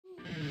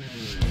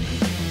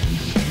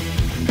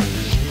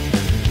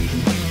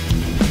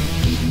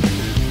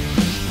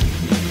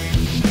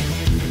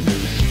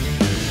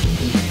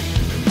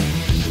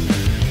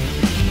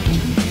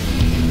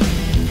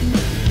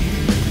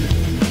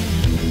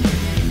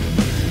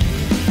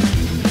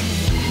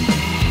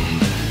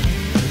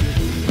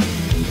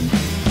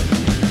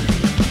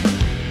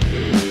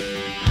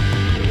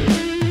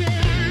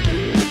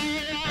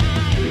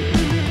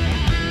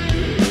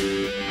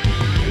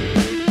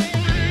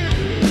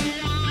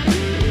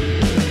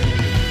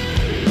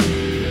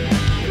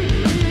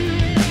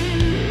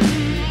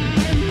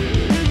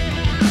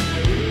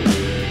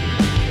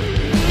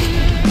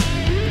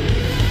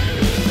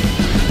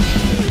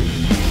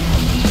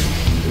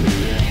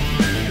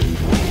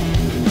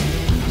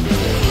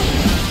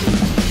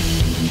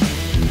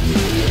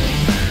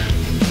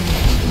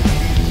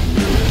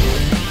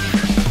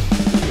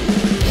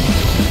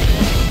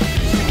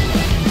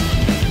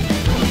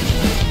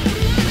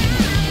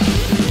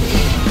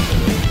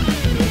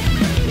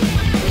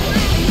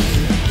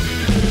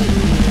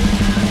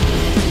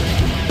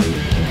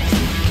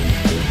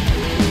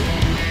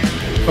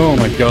Oh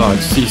my god,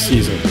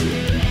 CC's a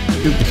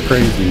stupid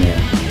crazy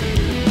man.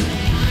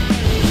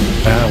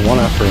 One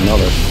after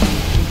another.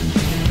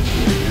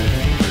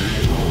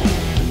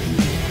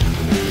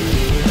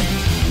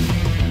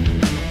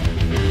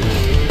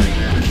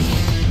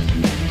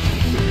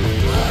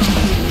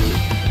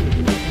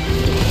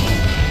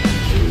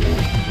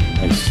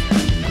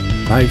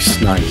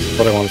 Nice, nice.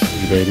 What I want to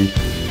see, baby. So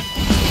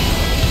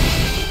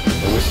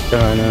this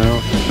guy now.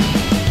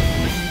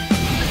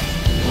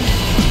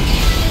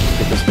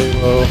 Get this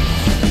halo.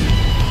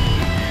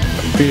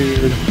 Got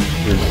beard.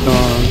 Beard's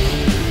gone.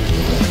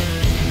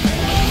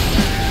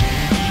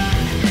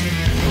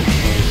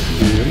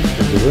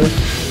 Let's do this.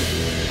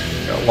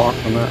 Got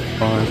locked on that.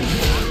 Fine.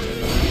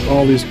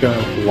 All these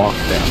guys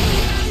locked down.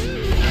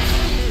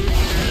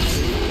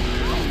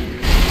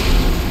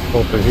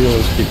 Both the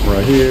healers keep them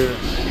right here.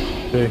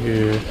 Stay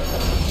here.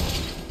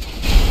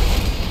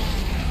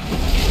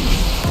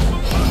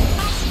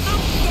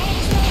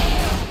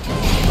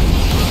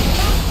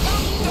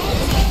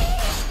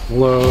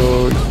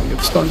 Load.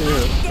 Get stunned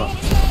here.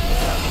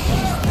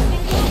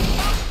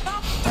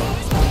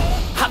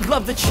 I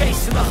love the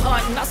chase and the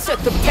hunt, and I set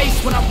the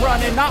pace when I'm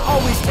running. I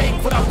always take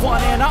what I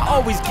want, and I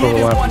always give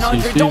it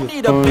 100. Don't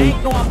need a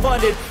bank, no, I'm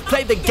funded.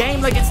 Play the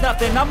game like it's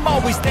nothing. I'm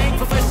always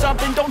thankful for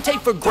something. Don't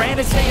take for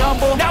granted, stay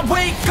humble. Now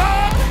wake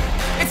up!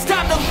 It's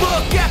time to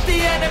look at the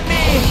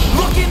enemy.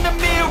 Look in the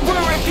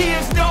mirror if he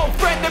is no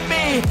friend to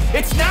me.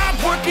 It's not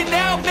working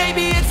out,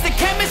 maybe it's the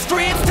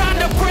chemistry. It's time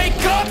to break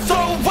up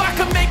so I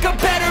can make a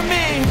better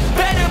me.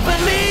 Better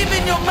believe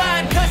in your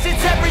mind, cause it's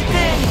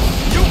everything.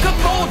 You can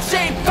mold,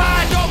 shape,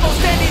 find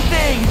almost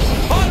anything.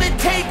 All it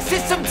takes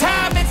is some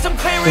time and some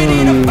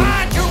clarity to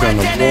find your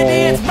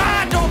identity. It's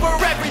mind over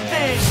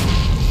everything.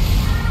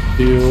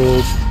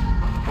 Healed.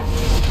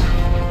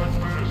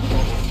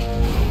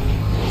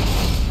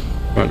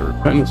 Trying to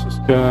repentance this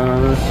guy.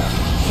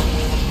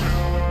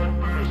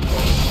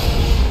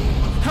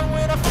 And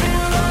when I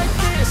feel like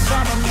this,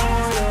 I'm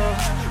immortal.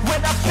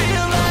 When I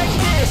feel like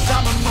this,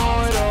 I'm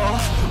immortal.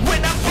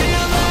 When I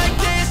feel like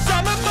this,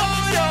 I'm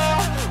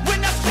immortal.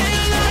 When I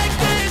feel like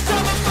this,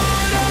 I'm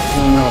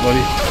immortal. No,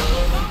 buddy.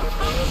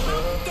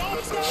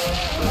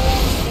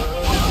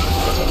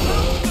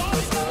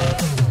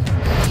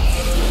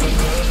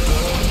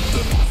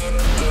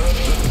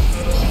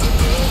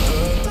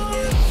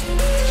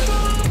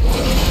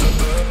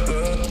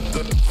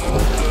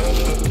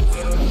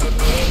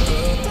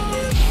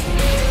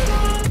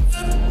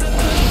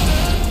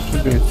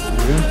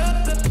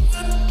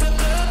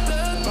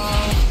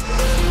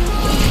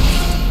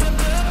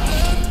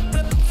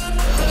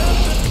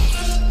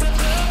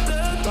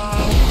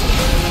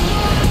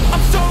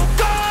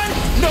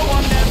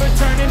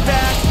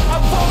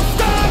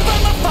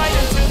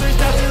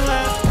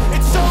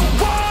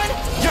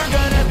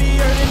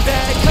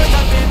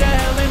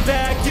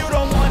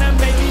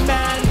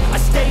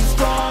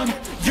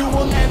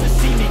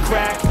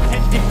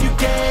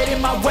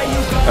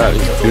 That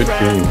is a good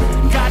game,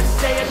 man. Gotta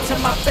say it to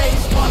my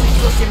face while he's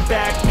looking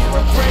back.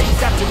 Mirror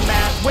breaks after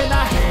math. When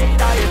I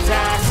hate, I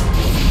attack.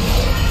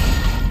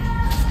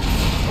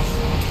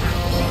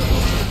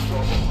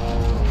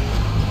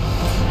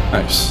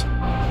 Nice.